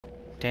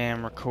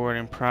Damn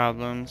recording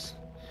problems.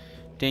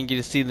 Didn't get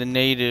to see the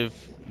native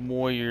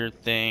warrior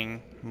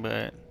thing,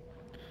 but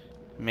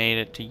made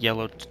it to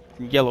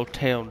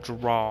Yellowtail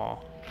Draw.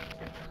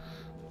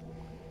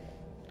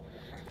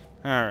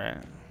 Alright.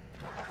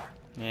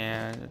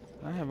 Yeah,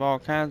 I have all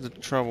kinds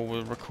of trouble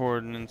with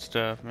recording and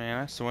stuff,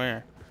 man, I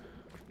swear.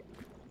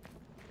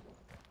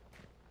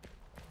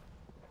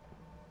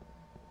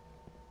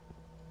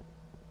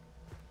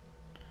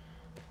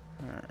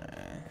 Alright.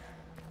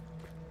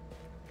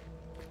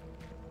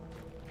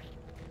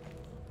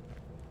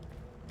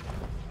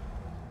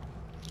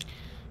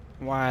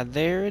 Why,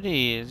 there it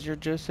is. You're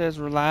just as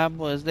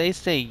reliable as they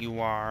say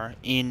you are.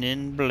 In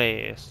and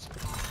blessed.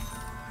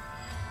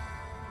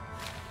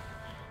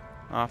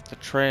 Off the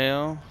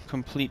trail.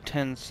 Complete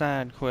 10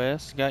 side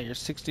quests. Got your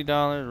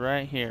 $60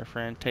 right here,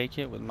 friend. Take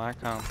it with my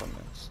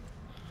compliments.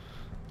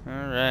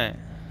 Alright.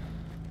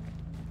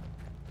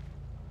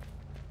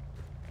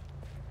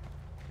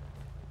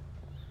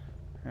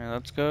 Alright,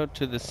 let's go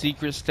to the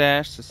secret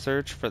stash to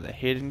search for the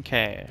hidden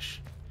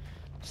cache.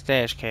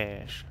 Stash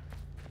cache.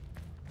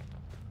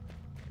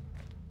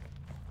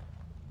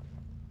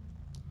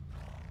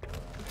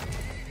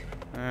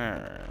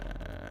 Alright.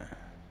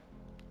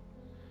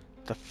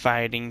 The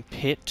fighting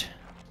pit.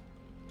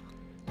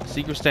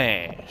 Secret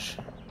stash.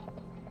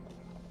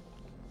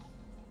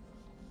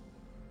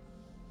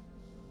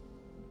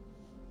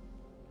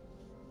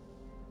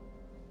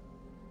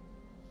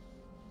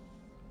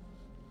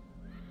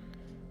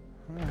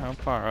 I wonder how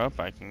far up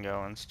I can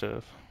go and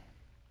stuff.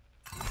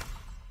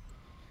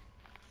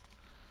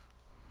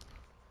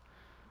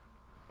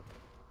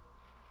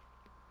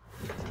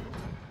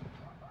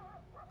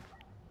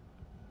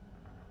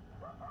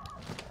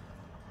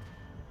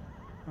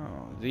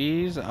 Oh,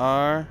 these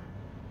are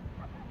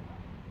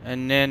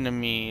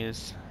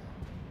anemones.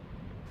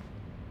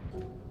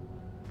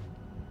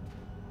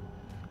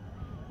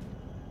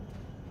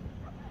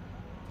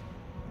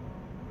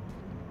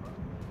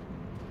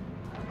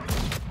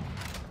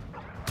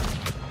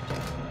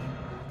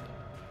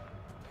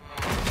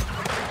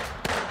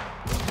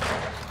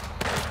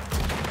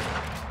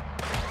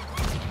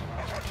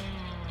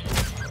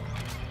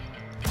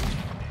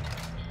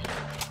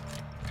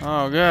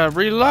 Oh god,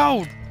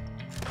 reload!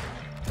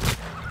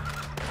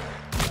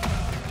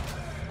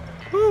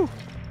 Whew!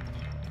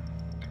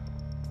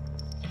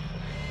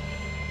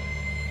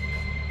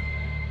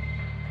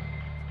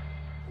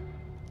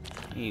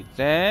 Eat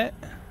that.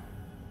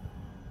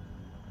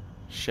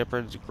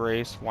 Shepherd's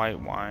Grace white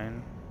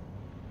wine.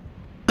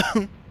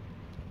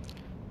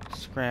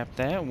 Scrap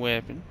that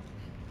weapon.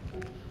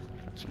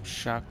 Got some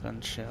shotgun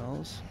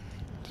shells.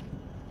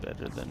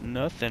 Better than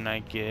nothing, I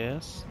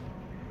guess.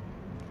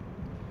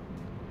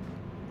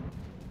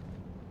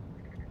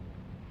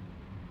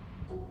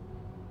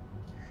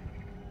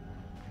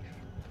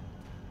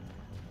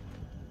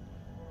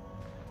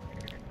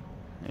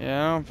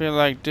 Yeah, I don't feel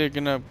like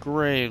digging up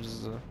graves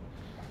is a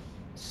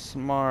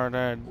smart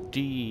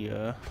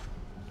idea.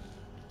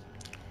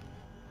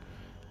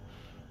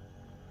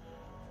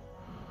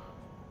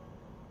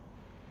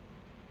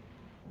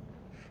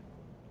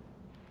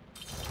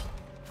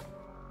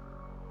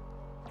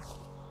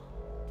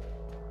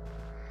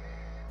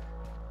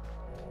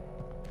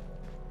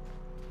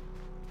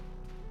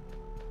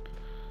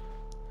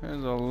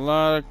 There's a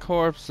lot of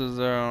corpses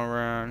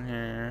around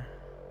here.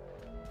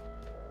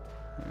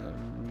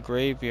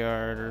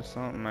 Graveyard or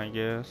something, I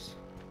guess.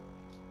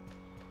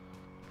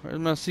 Where's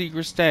my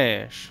secret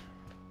stash?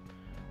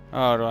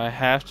 Oh, do I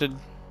have to?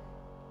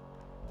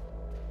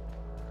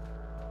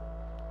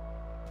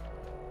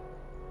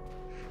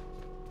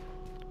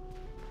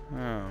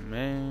 Oh,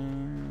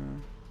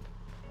 man.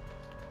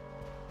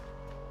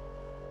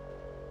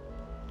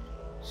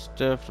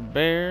 Stuffed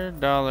bear,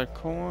 dollar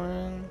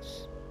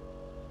coins,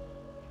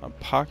 a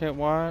pocket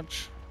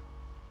watch.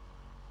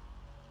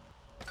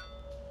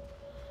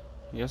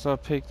 Guess I'll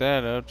pick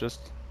that up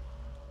just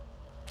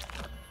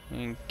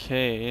in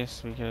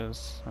case,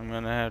 because I'm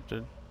gonna have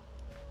to.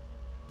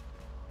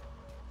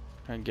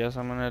 I guess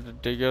I'm gonna have to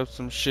dig up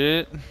some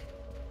shit.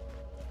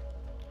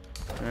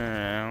 Alright,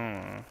 I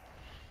don't know.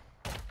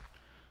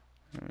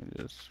 Let me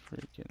just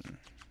freaking.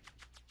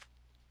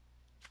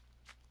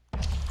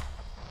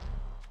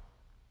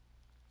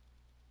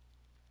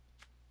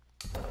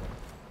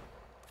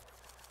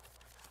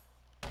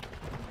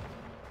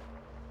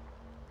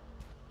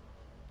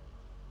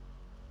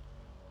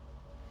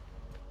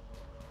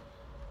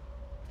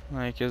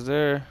 Like, is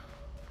there?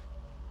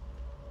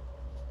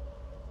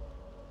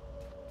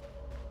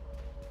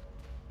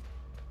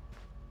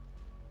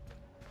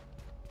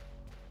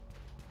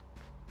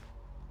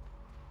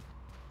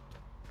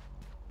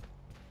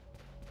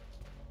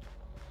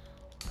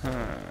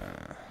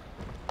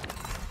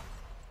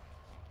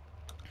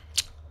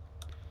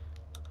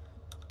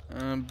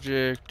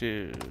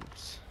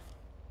 Objectives.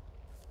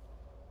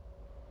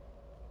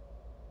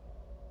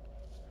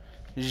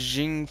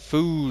 Jing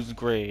Fu's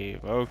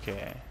grave.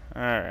 Okay.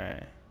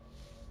 Alright.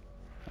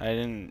 I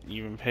didn't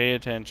even pay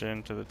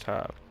attention to the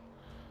top.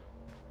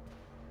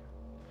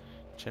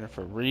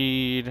 Jennifer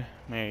Reed,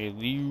 Mary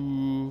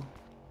Lou,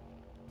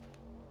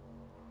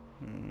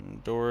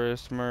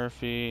 Doris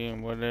Murphy,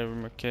 and whatever,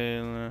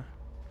 Michaela.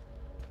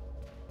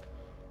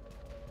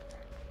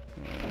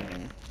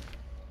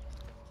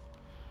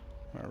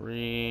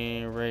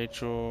 Marie,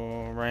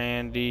 Rachel,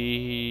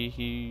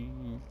 Randy.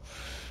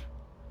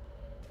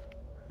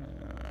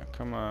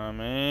 Come on,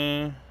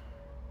 man.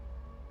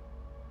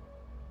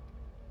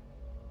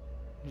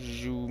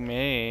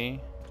 Jume.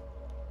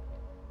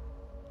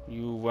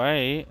 You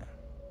White.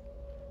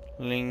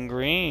 Ling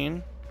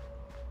Green.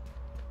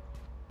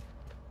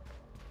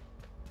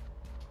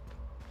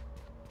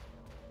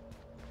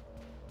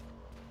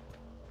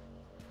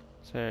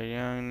 Sarah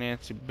Young,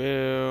 Nancy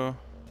Bill.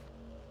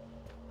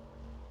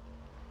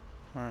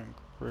 Mark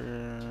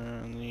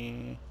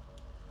Burley.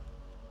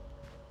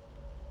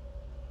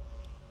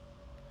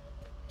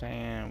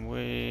 Dan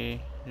Wei.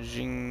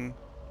 Jing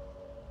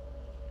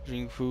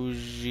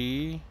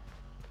Fuji.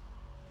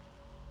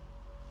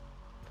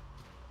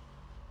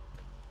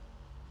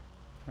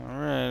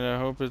 Alright, I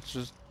hope it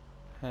just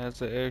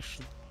has an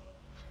extra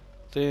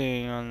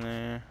thing on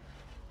there.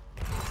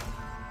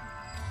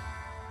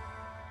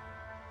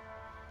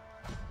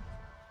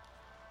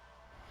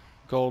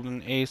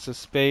 Golden Ace of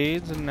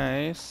Spades,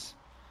 nice.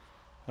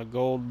 A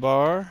gold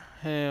bar,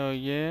 hell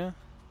yeah.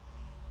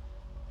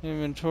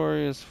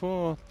 Inventory is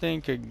full.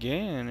 Think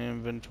again,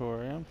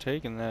 inventory. I'm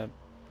taking that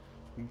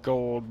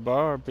gold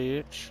bar,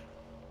 bitch.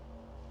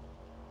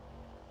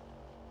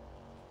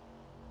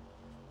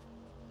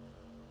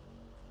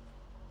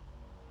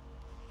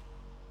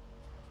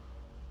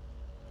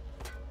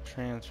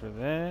 Transfer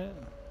that.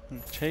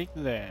 And take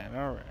that.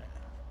 Alright.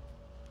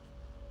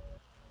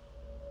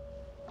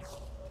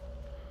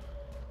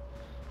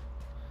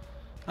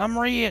 I'm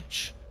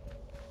rich.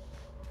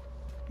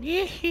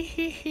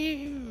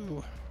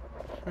 Yee-hee-hee-hee.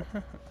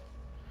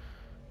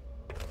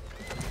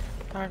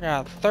 I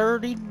got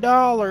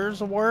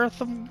 $30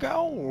 worth of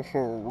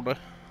gold.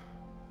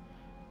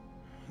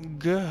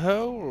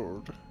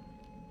 Gold.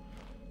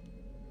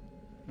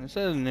 It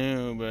says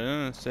new, but it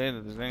doesn't say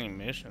that there's any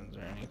missions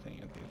or anything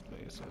at these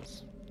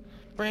places.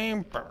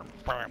 Bam, bam,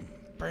 bam,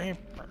 bam,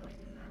 bam.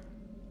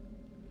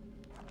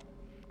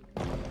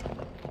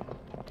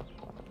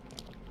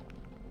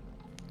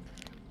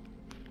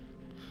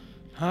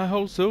 High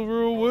Ho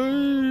Silver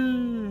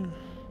away!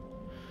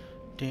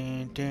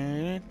 Dun,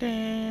 dun,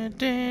 dun,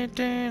 dun, dun,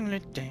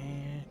 dun,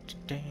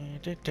 dun,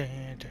 dun,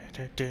 dun,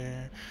 dun,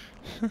 dun.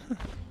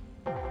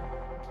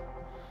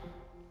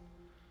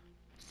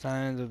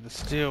 Signs of the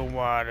still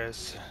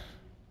waters.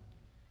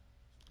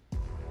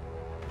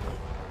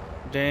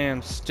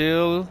 Damn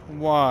still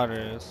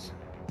waters.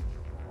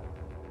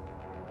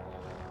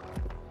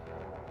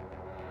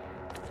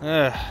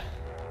 Ugh.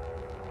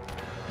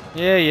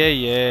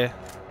 Yeah.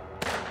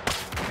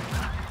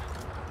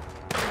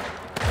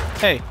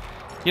 Hey,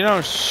 you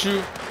don't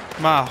shoot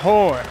my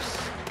horse,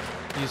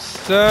 you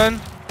son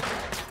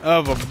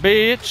of a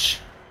bitch.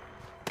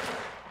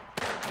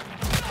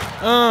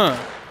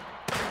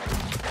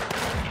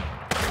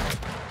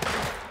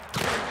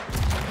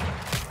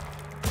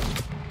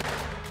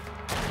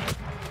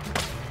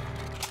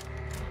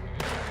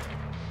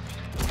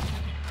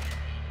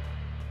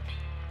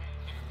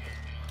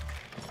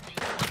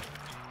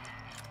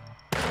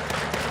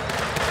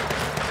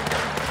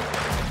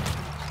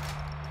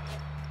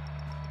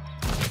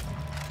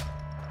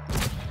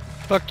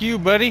 Fuck you,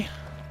 buddy.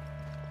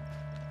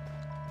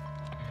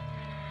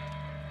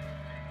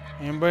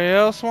 Anybody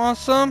else want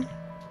some?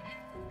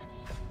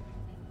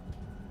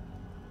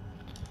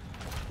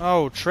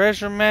 Oh,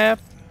 treasure map.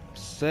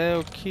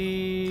 Sell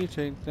key.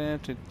 Take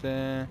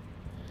that.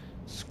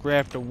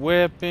 Scrap the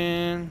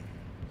weapon.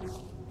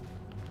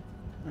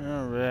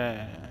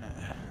 Alright.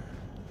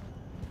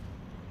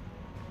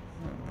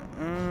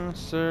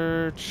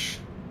 Search.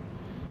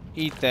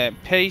 Eat that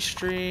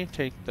pastry.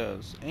 Take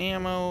those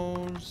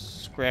ammos.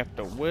 Scrap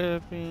the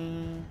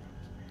weapon.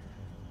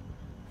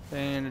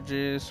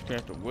 Bandages.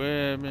 Scrap the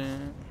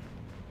weapon.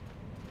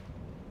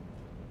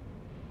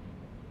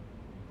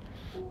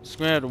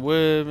 Scrap the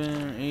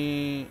weapon.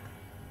 Eat.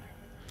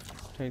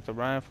 Take the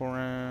rifle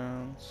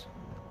rounds.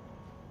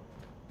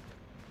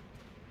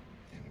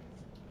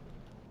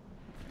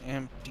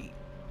 Empty.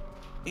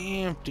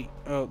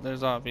 Oh,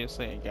 there's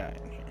obviously a guy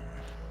in here.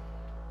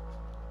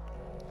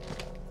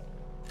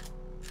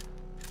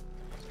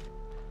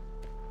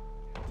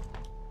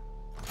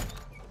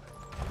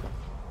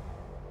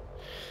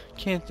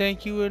 Can't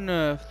thank you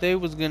enough. They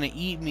was gonna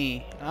eat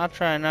me. I'll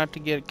try not to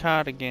get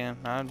caught again.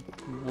 I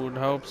would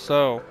hope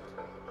so.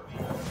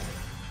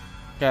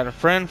 Got a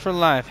friend for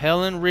life,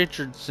 Helen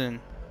Richardson.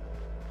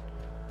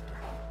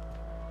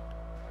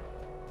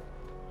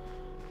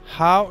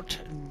 Hot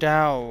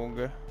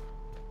dog.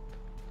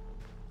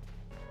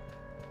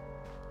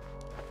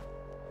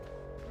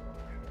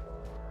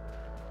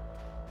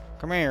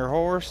 Come here,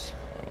 horse.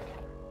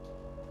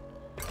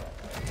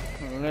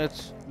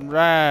 Let's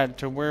ride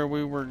to where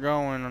we were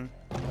going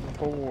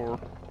before,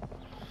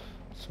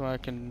 so I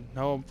can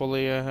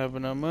hopefully have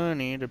enough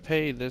money to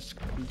pay this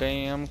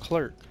damn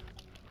clerk.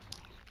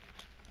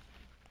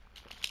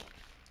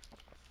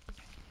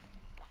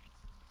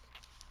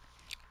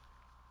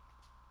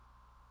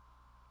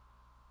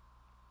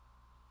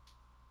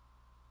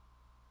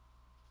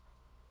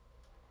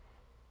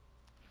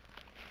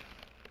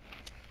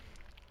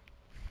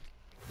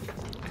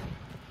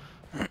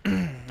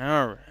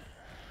 Alright.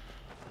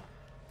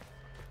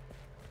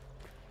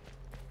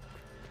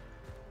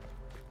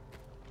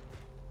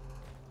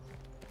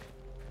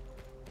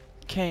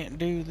 Can't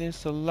do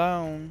this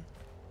alone.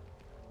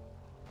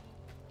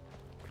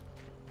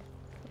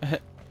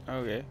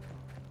 Okay.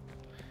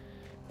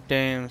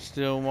 Damn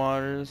still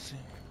waters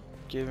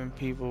giving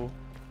people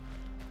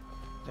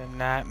the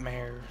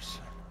nightmares.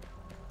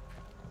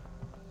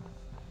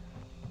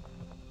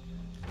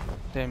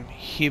 Them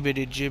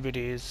hibbity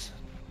jibbities.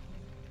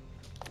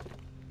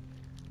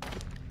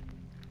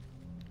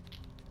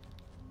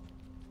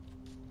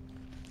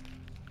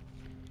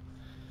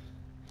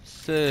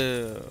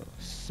 So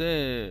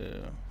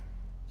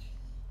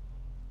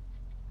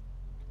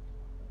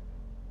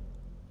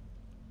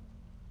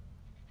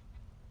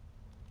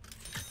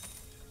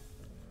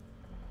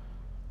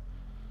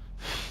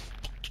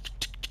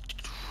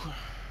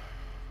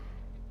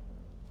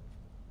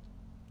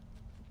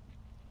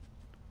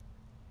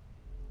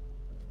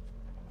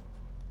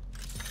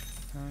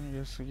I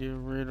guess I'll get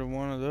rid of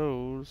one of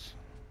those.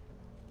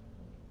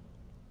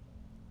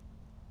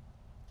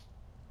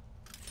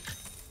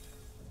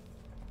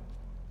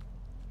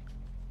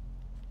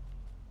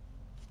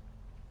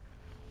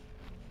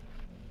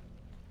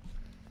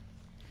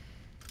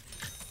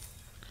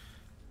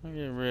 I'll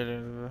get rid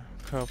of a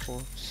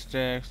couple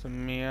stacks of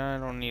meat. I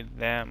don't need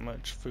that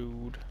much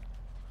food.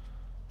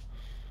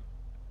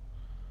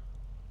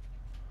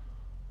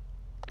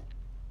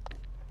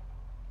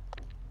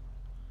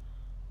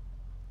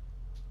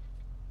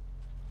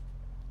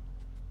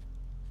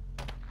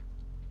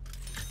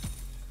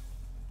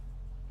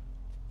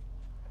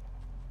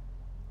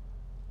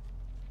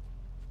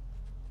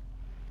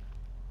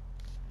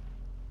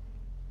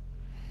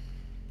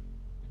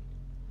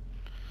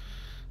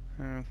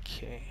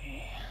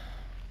 Okay.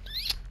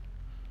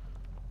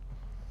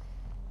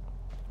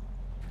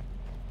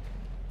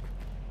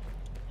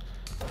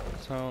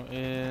 So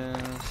is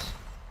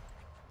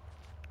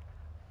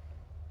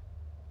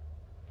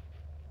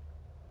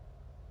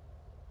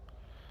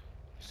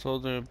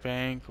sold at a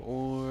bank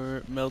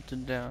or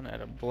melted down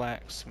at a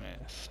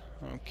blacksmith.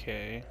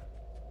 Okay.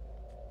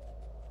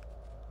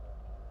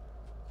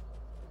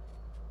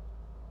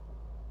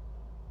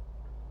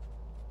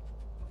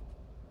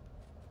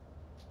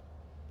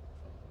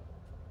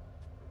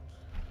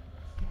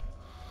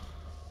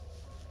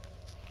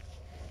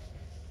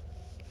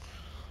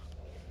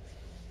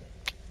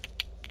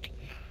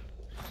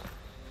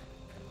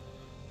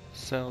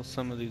 Sell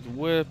some of these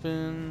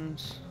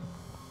weapons.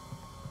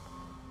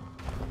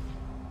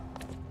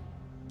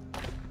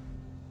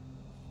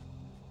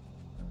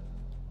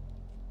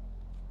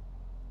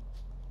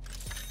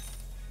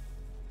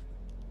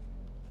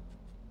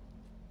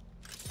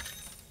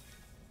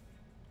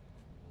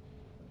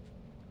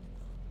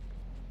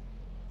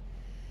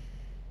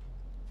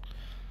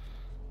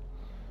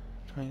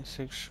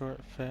 $26 short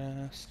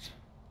fast.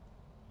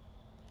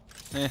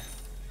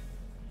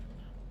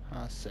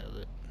 I'll sell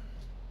it.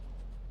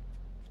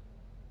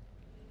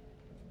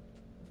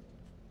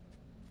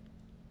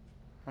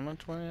 How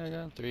much money I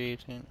got?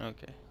 318.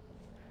 Okay.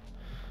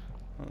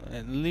 Well,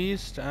 at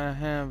least I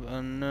have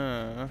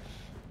enough.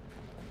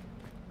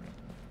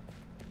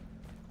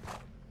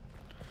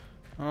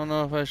 I don't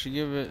know if I should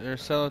give it or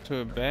sell it to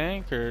a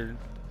bank or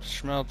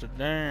smelt it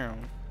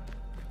down.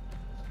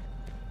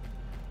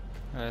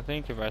 I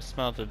think if I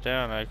smelt it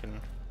down, I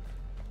can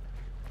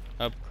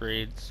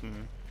upgrade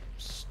some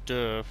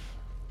stuff.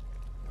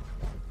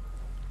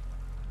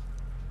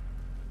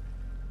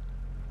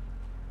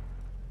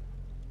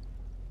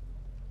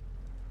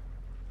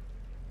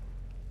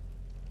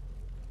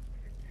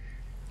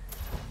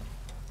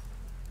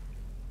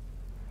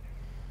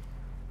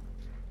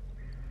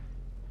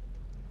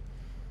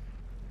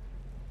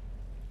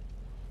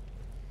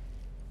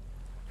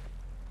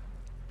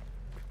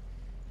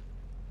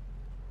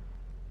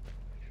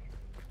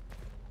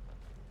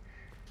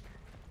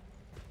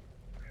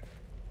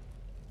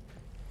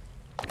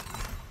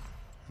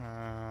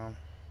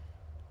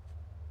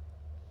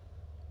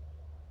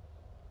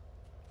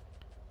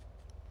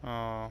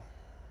 Oh,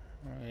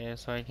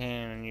 yes, I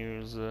can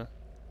use the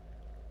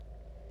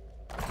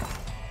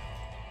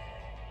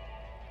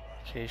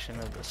location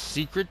of the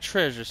secret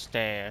treasure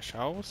stash.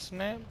 Oh,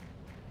 snap.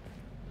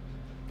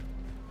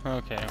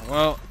 Okay,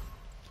 well,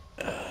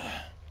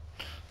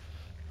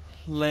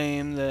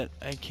 lame that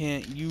I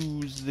can't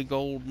use the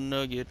gold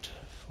nugget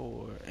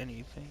for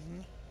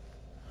anything.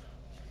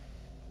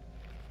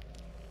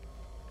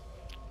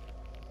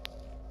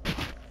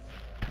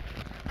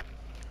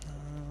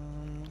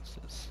 What's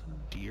this?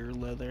 Deer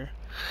leather.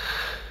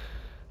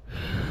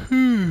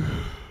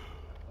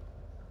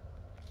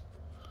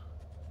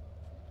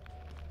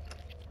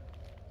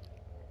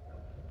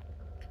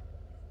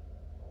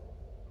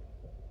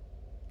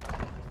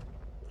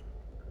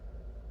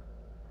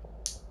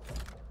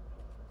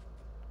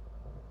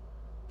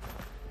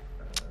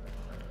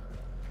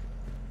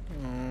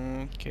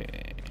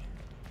 Okay.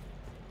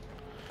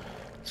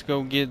 Let's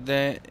go get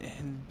that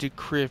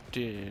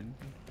decrypted.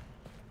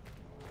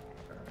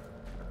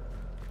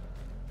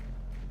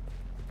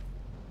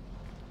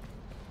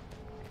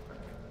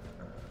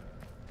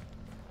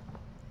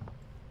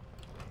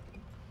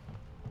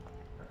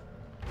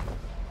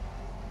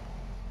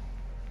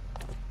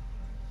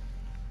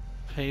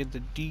 Pay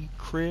the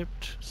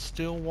decrypt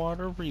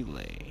Stillwater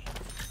relay.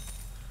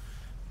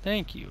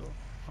 Thank you.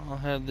 I'll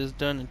have this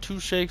done in 2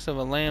 shakes of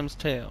a lamb's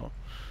tail.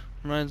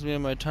 Reminds me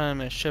of my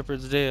time at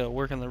Shepherd's Dale,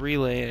 working the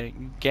relay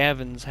at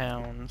Gavin's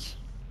Hounds.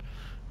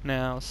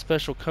 Now,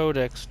 special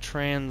codex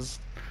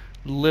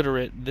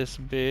transliterate this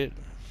bit.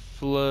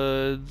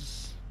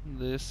 Floods.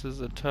 This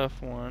is a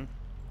tough one.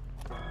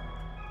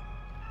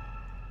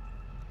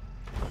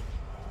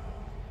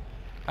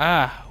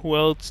 Ah,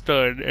 well it's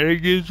done. And it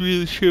gives me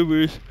the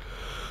shivers.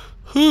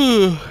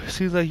 Whew.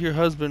 Seems like your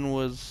husband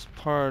was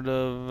part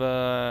of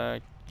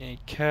a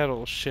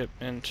cattle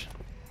shipment.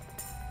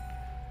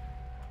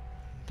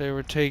 They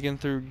were taken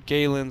through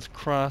Galen's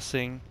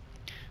Crossing.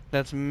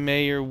 That's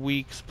Mayor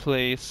Week's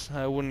place.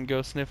 I wouldn't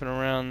go sniffing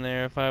around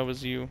there if I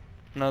was you.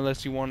 Not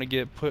unless you want to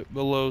get put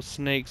below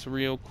snakes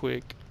real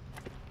quick.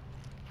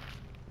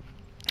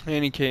 In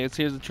any case,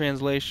 here's the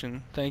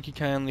translation. Thank you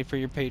kindly for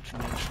your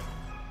patronage.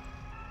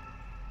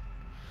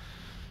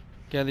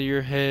 Gather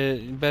your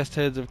best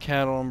heads of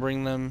cattle and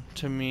bring them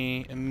to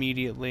me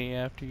immediately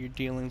after your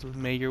dealings with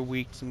Mayor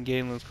Weeks and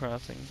Galen's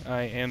Crossing.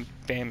 I am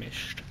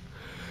famished.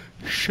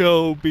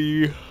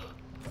 Shelby.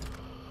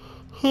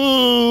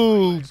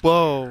 Oh,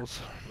 balls.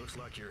 Looks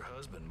like your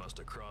husband must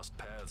have crossed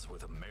paths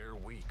with a Mayor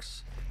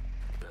Weeks.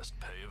 Best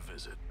pay a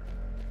visit.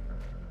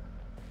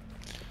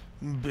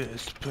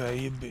 Best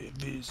pay a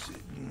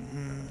visit.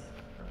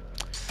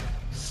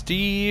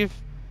 Steve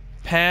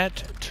Pat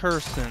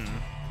Turson.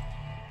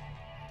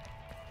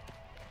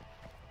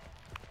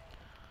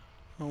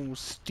 Oh,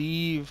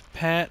 Steve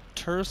Pat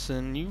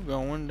Turson, you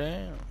going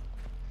down.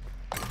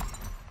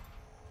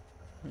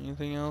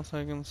 Anything else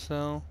I can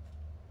sell?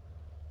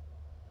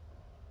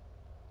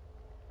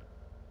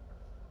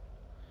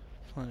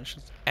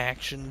 Replenishes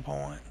action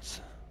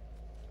points.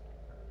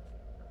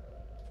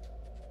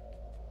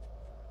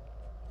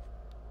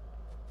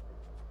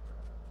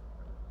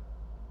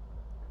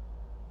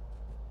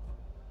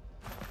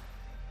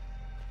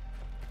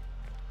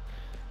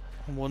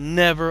 I will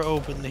never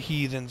open the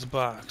heathen's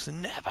box.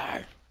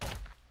 Never.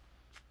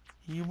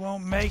 You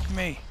won't make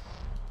me.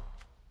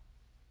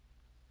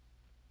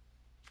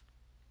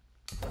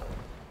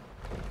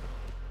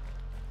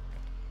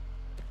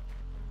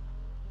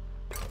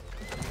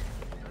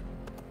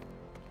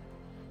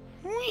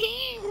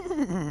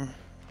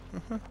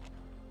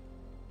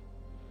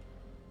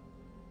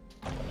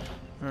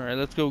 Alright,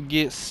 let's go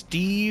get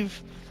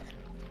Steve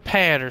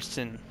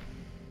Patterson.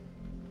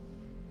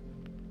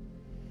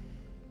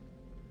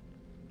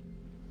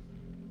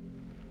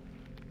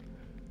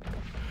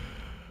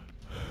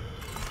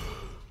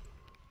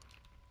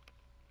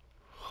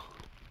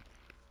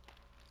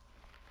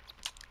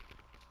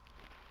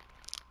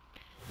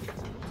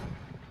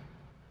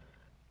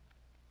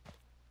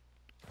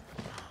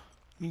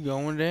 You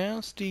going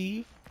down,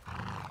 Steve?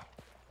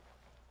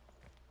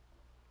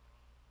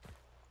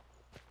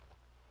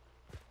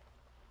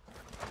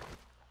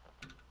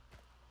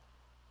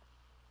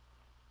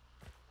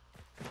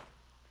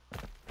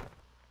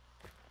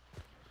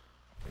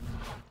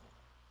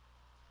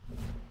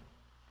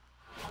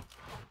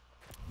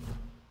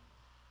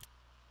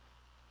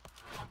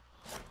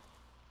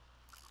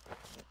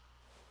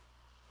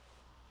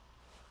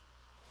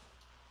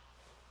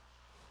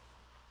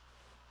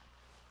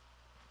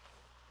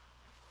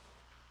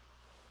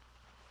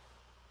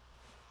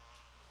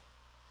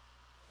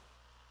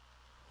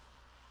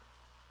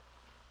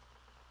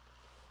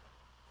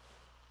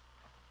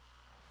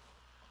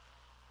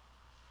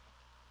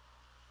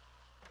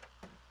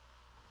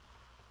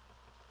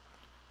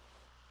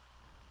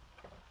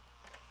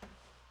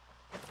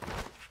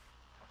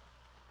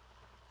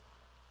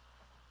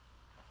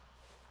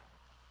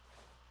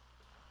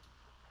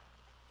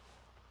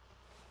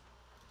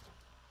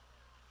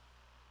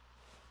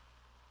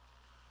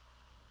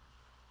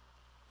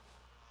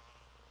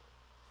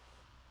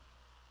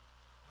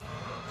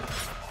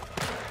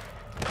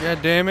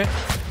 God damn it.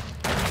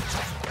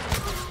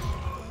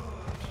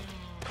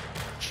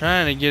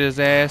 Trying to get his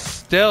ass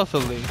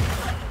stealthily.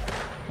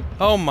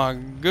 Oh my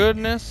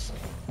goodness.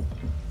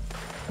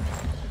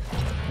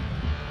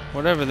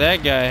 Whatever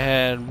that guy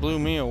had blew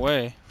me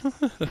away.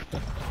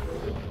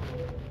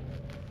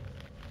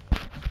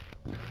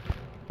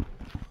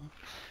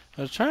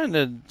 I was trying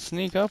to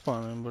sneak up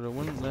on him, but it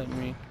wouldn't let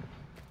me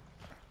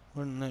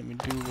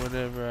do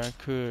whatever I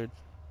could.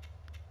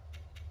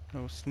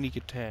 No sneak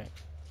attack.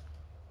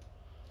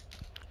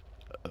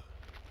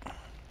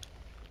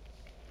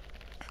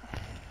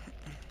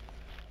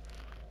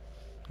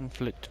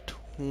 Inflict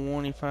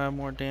 25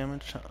 more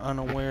damage to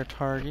unaware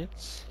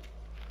targets.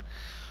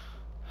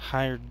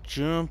 Higher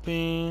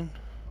jumping.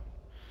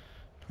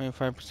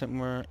 25%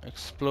 more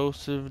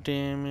explosive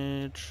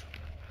damage.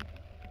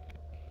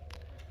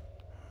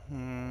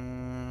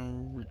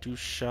 Reduce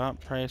shop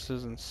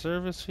prices and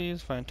service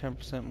fees. Find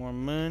 10% more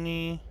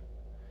money.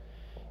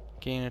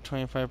 Gain a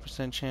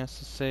 25% chance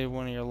to save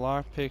one of your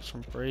lockpicks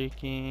from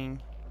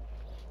breaking.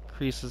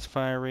 Increases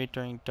fire rate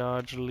during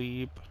dodge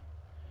leap.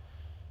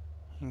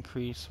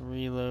 Increase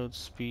reload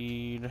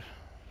speed.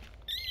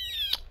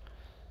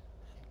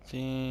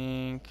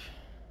 think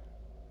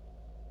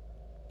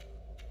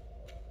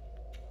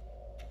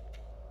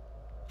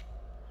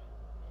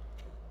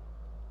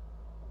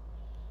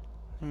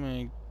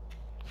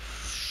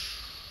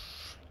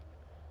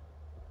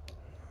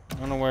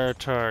unaware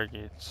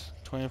targets.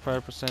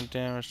 25%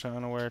 damage to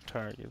unaware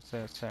targets.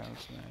 That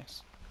sounds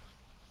nice.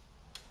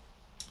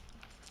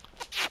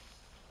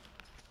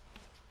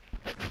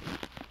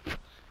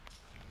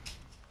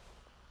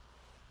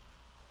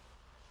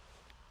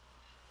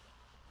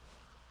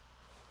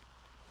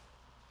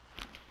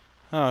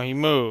 Oh, he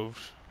moved.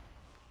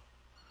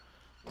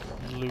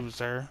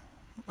 Loser.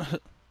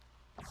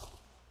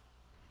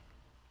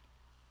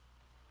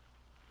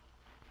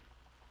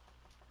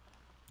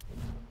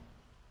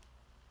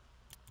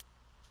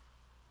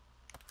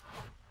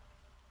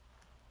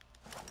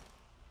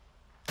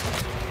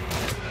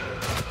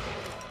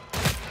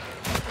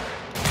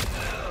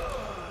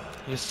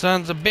 You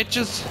sons of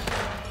bitches.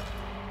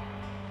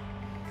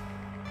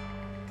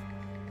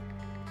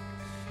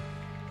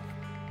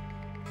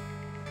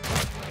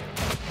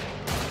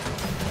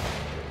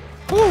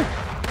 Woo!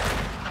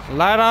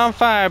 Light on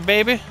fire,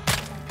 baby.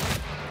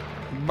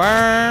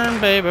 Burn,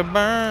 baby,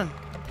 burn.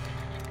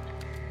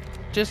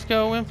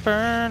 Disco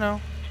Inferno.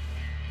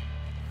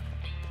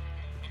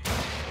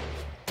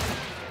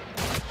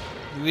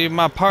 Leave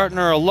my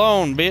partner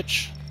alone,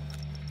 bitch.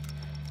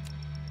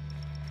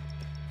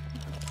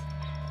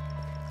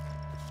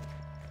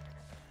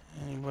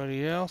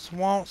 Anybody else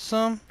want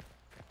some?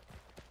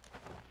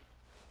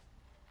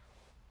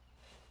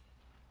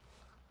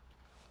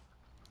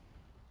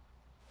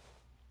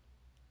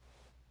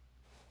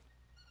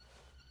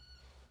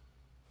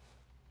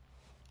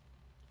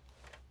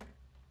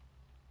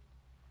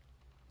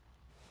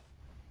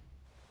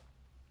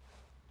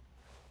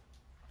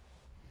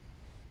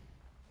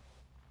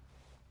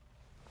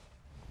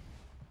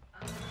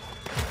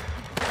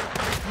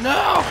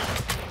 No!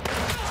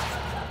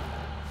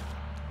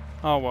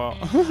 Oh well.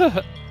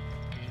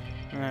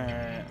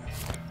 Alright.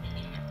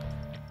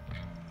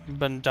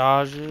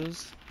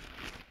 Bandages.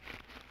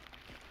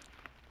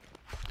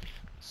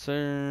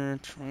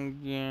 Search,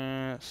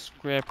 again,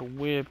 scrap a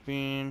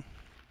whipping.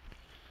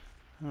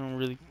 I don't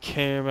really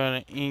care about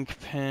an ink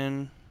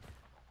pen.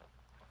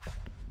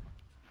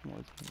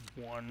 Worth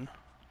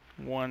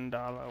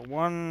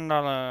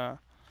 $1.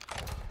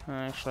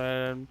 Actually,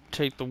 I'd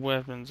take the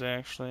weapons,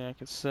 actually. I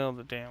could sell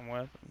the damn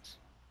weapons.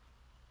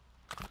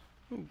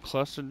 Ooh,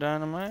 cluster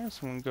dynamite,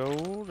 some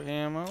gold,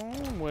 ammo,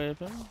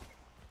 weapon.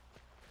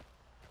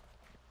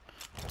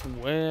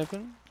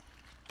 Weapon.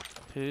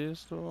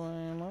 Pistol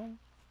ammo.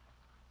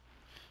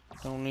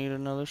 Don't need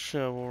another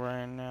shovel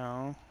right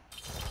now.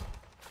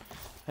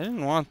 I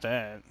didn't want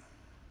that.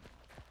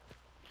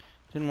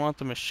 Didn't want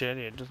the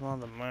machete, I just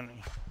wanted the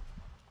money.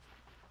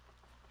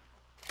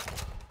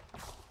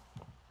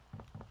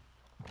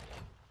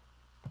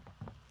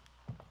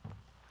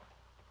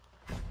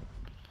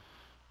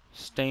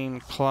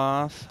 Stained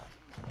cloth.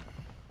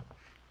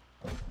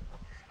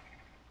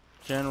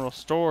 General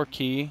store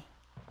key.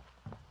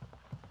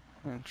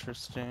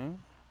 Interesting.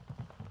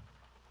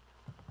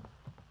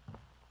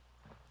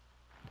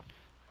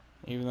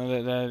 Even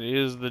though that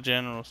is the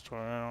general store,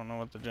 I don't know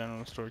what the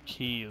general store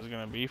key is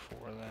gonna be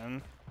for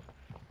then.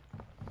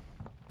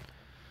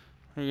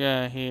 What we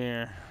got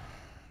here?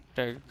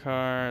 Deck of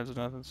cards,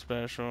 nothing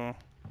special.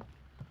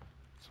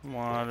 Some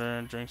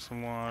water, drink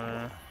some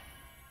water.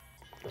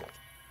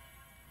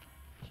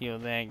 Heal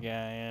that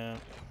guy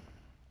up.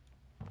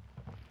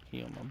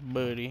 Heal my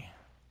buddy.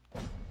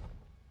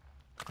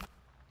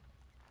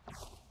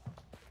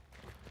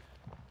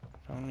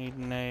 Don't need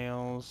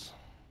nails.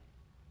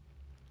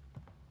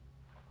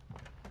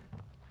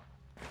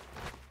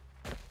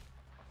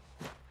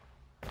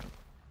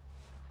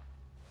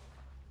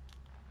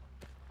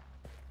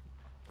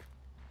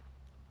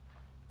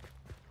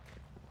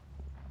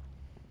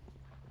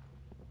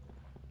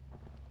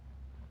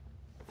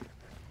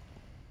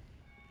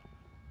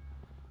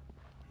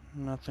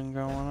 Nothing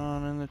going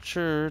on in the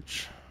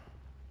church.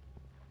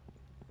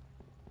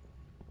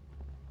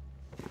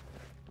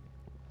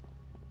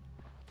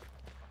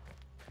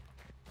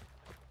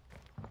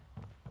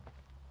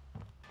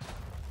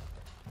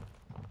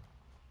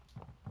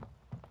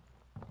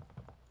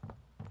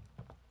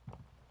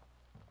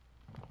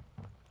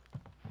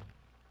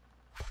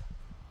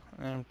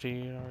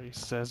 Empty, it already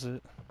says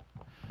it.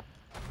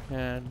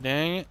 Yeah,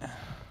 dang it.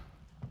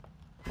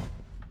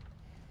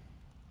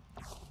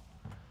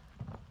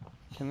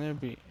 Can there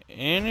be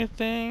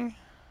anything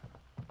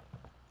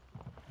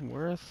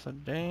worth a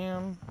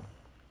damn?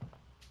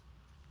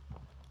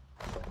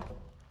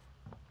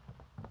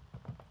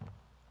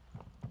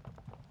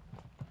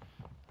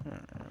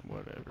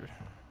 Whatever.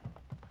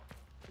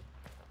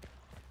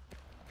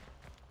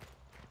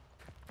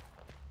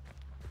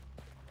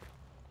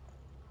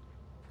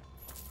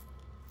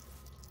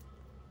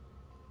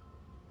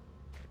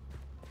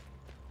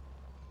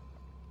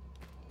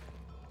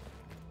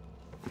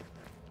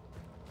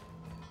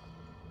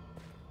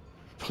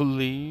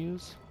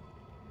 Please.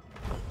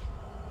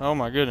 Oh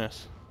my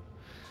goodness.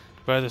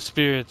 By the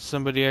spirits,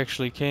 somebody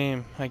actually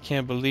came. I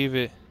can't believe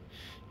it.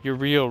 You're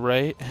real,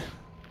 right?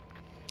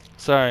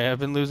 Sorry, I've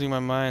been losing my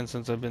mind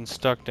since I've been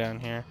stuck down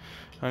here.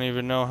 I don't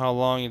even know how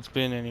long it's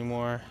been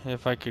anymore.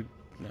 If I could,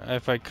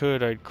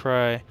 I'd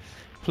cry.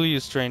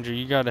 Please, stranger,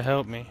 you gotta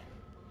help me.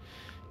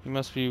 You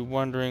must be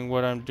wondering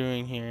what I'm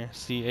doing here.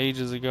 See,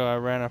 ages ago I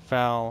ran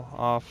afoul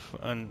off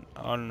an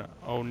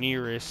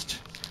oneirist.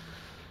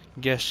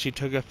 Guess she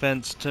took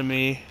offense to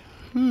me.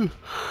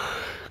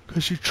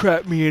 'Cause she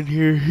trapped me in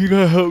here. You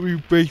gotta help me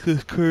break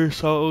this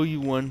curse. I'll owe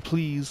you one,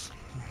 please.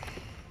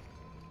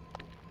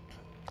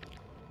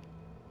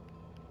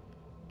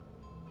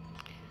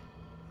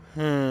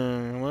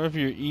 What if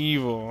you're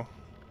evil?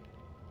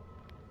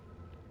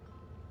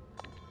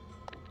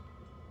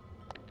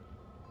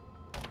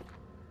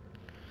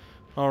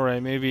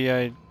 Alright, maybe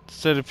I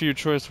said a few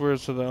choice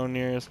words to the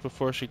oneirist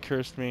before she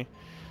cursed me.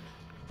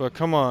 But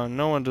come on,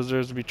 no one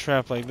deserves to be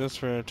trapped like this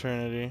for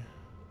eternity.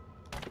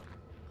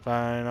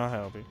 Fine, I'll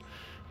help you.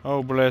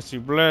 Oh, bless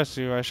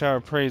you, I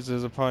shower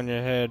praises upon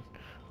your head.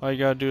 All you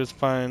gotta do is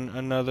find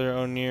another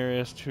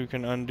oneirist who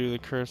can undo the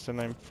curse and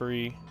I'm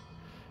free.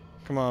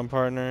 Come on,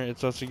 partner,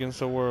 it's us against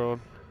the world.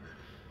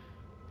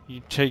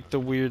 You take the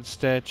weird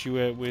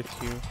statuette with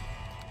you.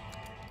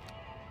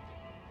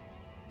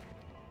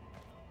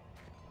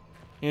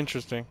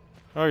 Interesting.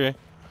 Okay.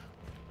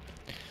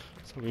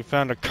 So we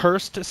found a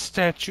cursed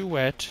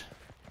statuette.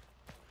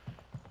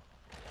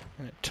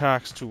 And it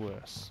talks to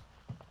us.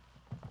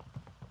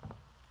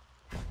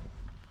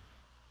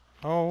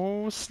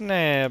 Oh,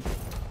 snap.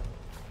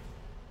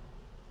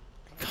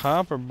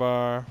 Copper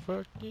bar.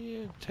 Fuck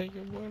yeah, take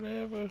it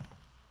whatever.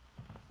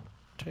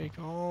 Take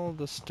all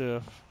the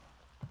stuff.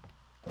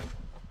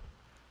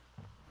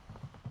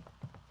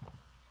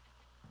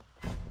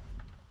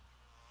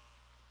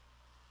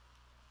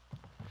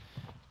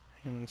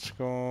 And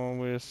skull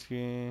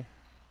whiskey.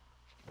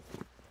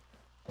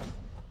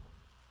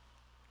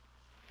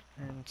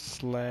 And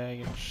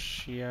slag and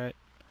shit.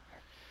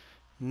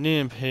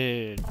 Nymph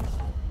head.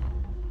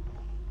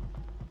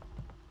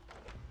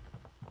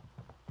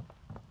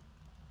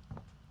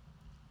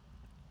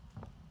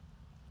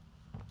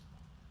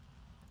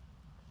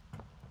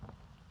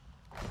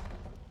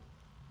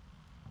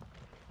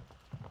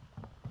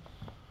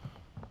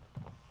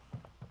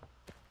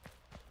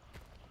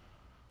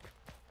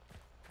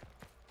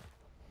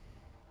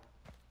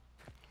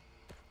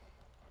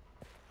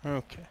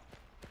 Okay.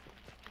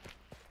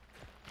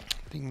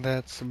 I think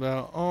that's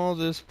about all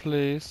this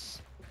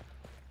place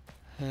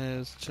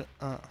has to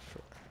offer.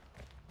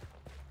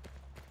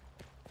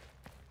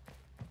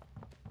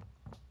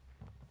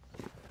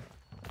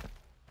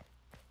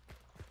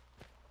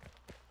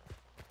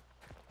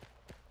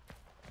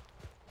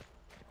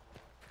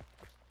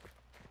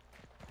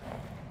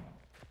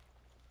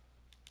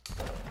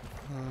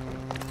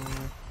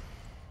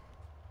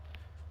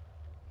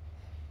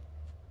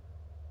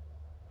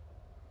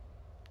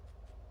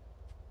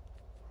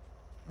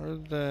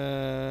 Where's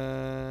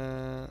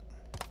that?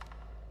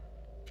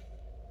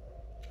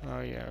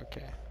 Oh yeah,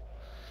 okay.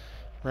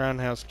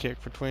 Roundhouse kick.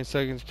 For 20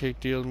 seconds, kick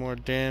deals more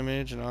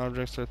damage and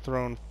objects are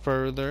thrown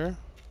further.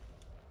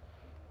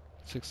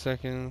 6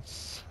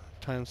 seconds,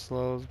 time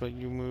slows, but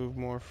you move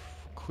more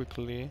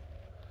quickly.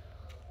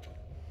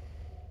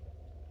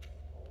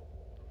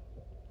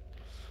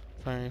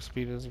 Firing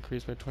speed is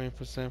increased by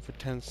 20% for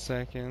 10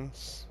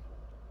 seconds.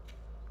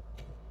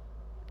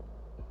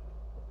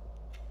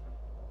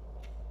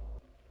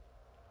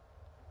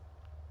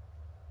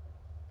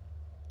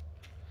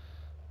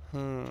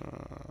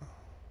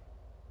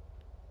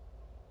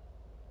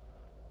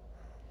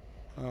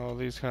 Oh,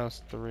 these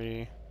cost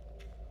 3.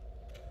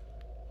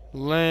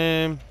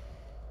 Lame.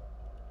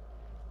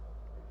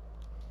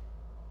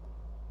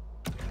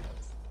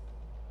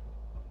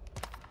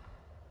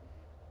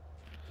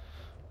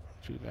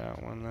 Do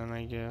that one then,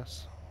 I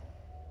guess.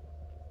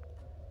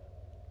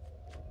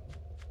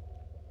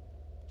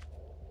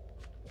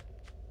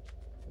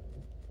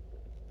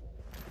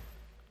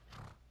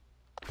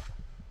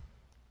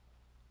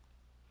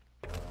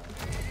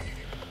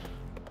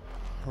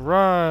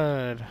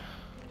 Ride.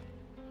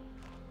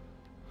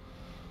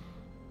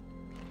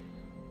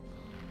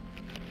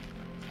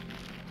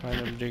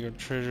 Find and dig a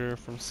treasure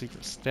from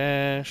secret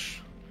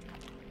stash.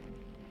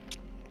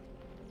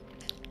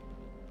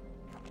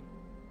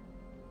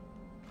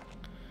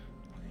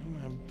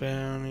 My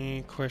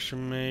bounty,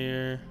 question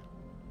mayor.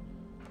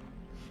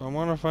 If I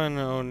want to find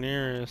the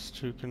oneirist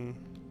who can.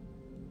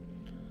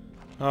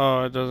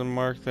 Oh, it doesn't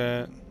mark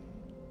that.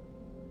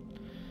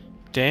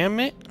 Damn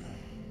it!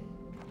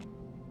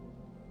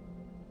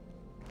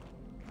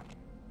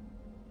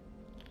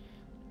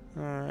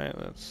 Alright,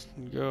 let's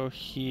go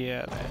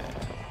here then.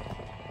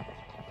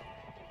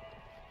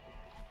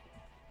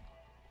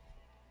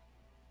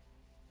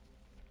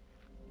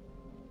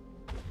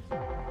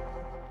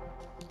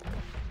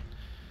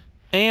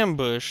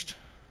 Ambushed.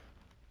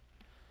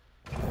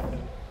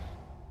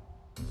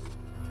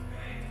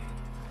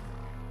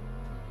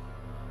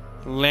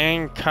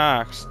 Lang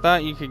Cox.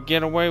 Thought you could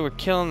get away with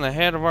killing the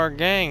head of our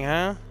gang,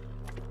 huh?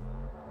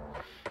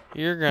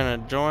 You're gonna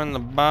join the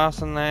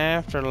boss in the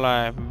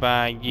afterlife,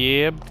 by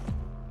Gib.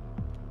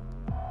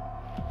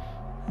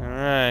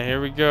 Alright,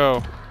 here we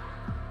go.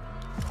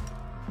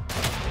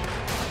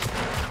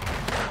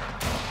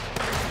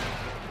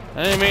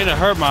 I didn't mean to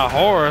hurt my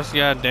horse,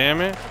 god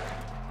damn it.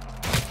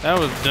 That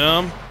was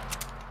dumb.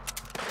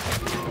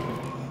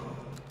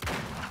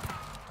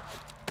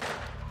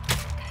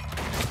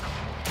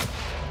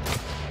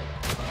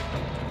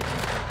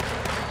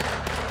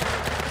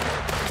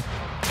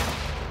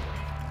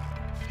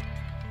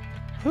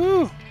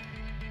 Whew.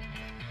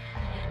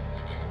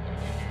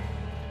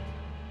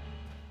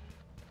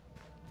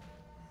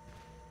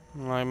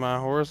 Like my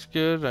horse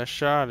good? I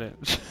shot it.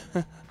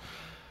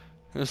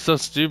 It's so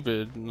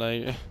stupid.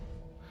 Like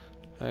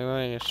I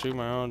can shoot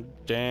my own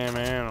damn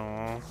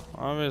animal.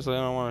 Obviously,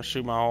 I don't want to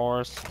shoot my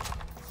horse.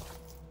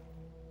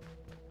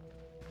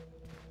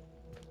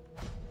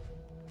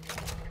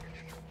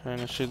 Trying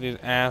to shoot these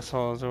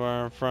assholes who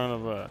are in front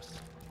of us.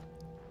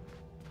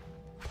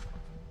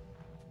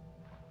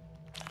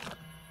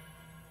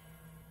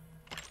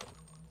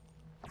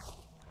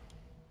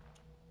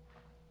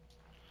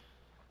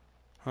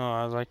 Oh,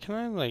 I was like, can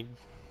I like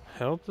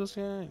help this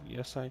guy?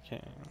 Yes, I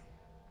can.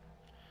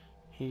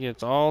 He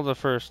gets all the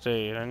first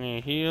aid. I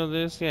need to heal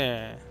this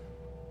guy.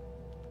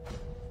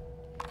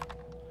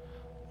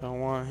 Don't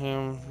want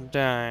him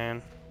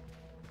dying.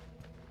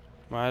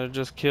 Might have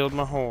just killed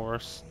my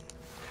horse.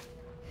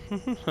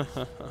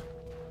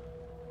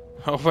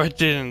 Hope I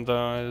didn't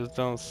though, I just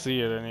don't see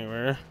it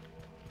anywhere.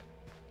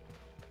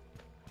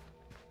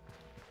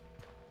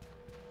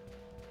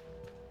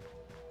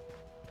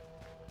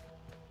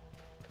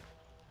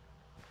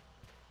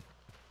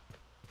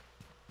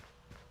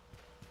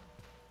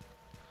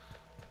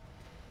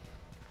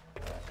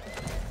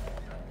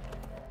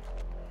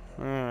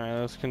 Alright,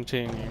 let's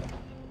continue.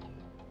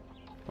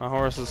 My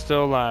horse is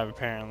still alive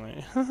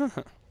apparently.